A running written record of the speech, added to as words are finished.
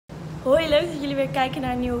Hoi, leuk dat jullie weer kijken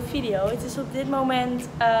naar een nieuwe video. Het is op dit moment,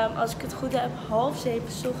 als ik het goed heb,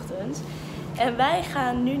 6:30 ochtends. En wij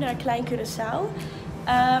gaan nu naar Klein Curaçao.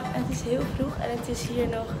 Het is heel vroeg en het is hier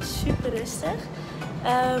nog super rustig.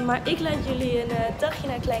 Maar ik laat jullie een dagje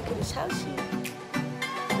naar Klein Curaçao zien.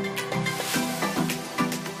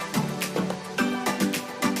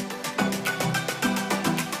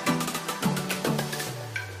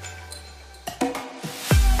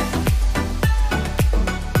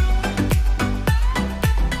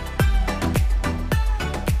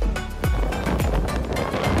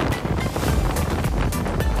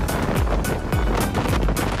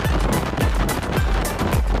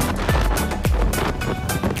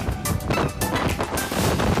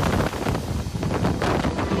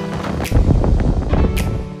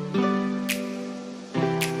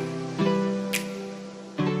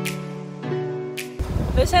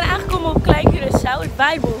 We zijn aangekomen op Klein Curaçao. Het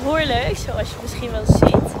waait behoorlijk, zoals je misschien wel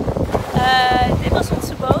ziet. Dit was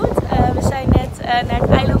onze boot. We zijn net naar het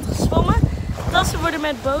eiland gezwommen. Tassen worden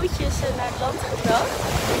met bootjes naar het land gebracht.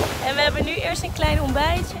 En we hebben nu eerst een klein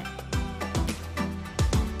ontbijtje.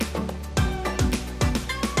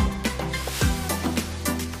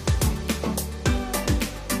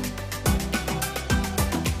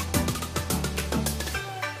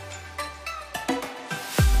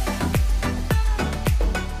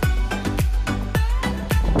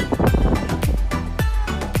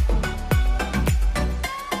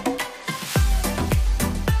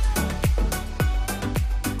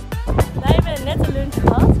 Net een lunch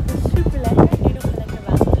gehad, super lekker. Nu nog een lekker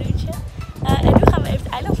waterlunchje. En nu gaan we even het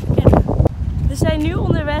eiland verkennen. We zijn nu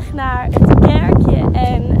onderweg naar het kerkje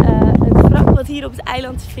en het wrak wat hier op het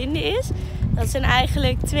eiland te vinden is. Dat zijn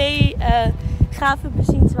eigenlijk twee gave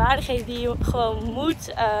bezienswaardigheden die je gewoon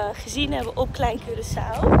moet gezien hebben op Klein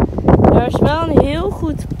Curaçao. Er is wel een heel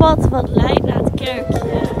goed pad wat leidt naar het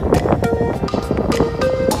kerkje.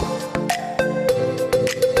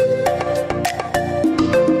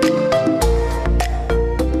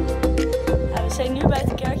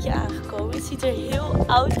 Aangekomen. Het ziet er heel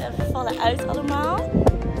oud en vervallen uit allemaal.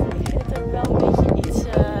 Ik vind het ook wel een beetje iets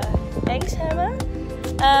engs hebben.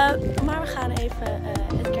 Maar we gaan even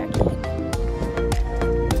het kerkje in.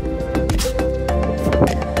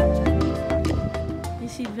 Je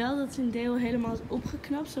ziet wel dat een deel helemaal is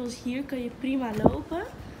opgeknapt. Zoals hier kan je prima lopen.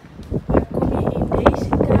 Maar kom je in deze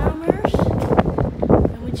kamers,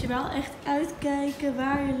 dan moet je wel echt uitkijken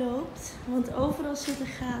waar je loopt. Want overal zitten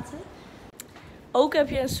gaten. Ook heb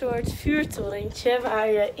je een soort vuurtorentje waar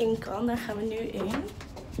je in kan. Daar gaan we nu in.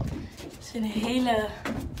 Het is een hele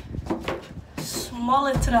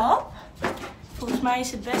smalle trap. Volgens mij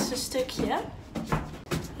is het best een stukje.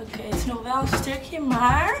 Oké, het is nog wel een stukje,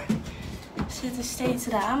 maar er zitten steeds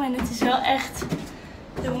ramen. En het is wel echt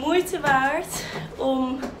de moeite waard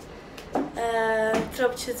om het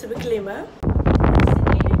trapje te beklimmen. Dit is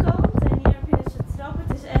de ene kant en hier heb je dus de trap.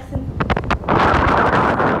 Het is echt een...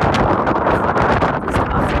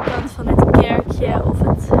 van het kerkje of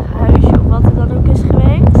het huisje of wat er dan ook is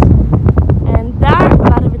geweest. En daar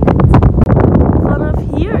waren we net. Vanaf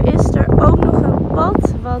hier is er ook nog een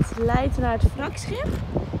pad wat leidt naar het wrakschip.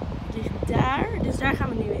 Het ligt daar, dus daar gaan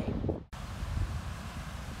we nu heen.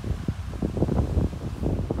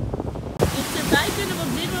 Dichterbij kunnen we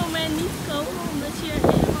op dit moment niet komen omdat je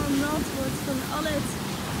helemaal nat wordt van al het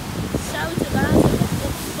zoute water dat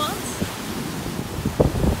opspat.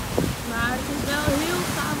 Maar het is wel heel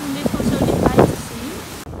gaaf om dit van zo dichtbij te zien.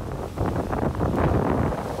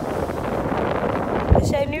 We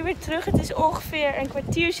zijn nu weer terug. Het is ongeveer een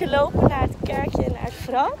kwartiertje lopen naar het kerkje en naar het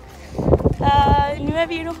wrak. Nu hebben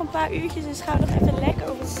we hier nog een paar uurtjes, dus gaan we nog even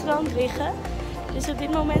lekker op het strand liggen. Dus op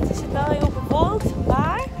dit moment is het wel heel bewolkt,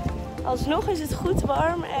 maar alsnog is het goed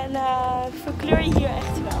warm en verkleur je hier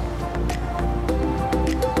echt wel.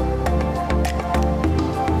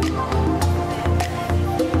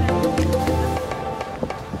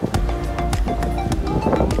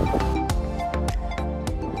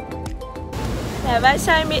 Wij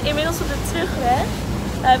zijn inmiddels op de terugweg.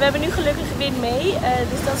 We hebben nu gelukkig wind mee,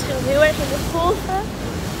 dus dat scheelt heel erg in de golven.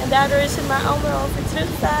 En daardoor is het maar 1,5 uur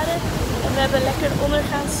terugvaren. En we hebben lekker een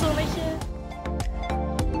ondergaand zonnetje.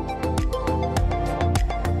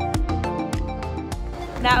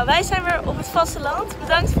 Nou, wij zijn weer op het vasteland.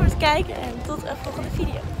 Bedankt voor het kijken en tot een volgende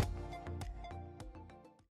video.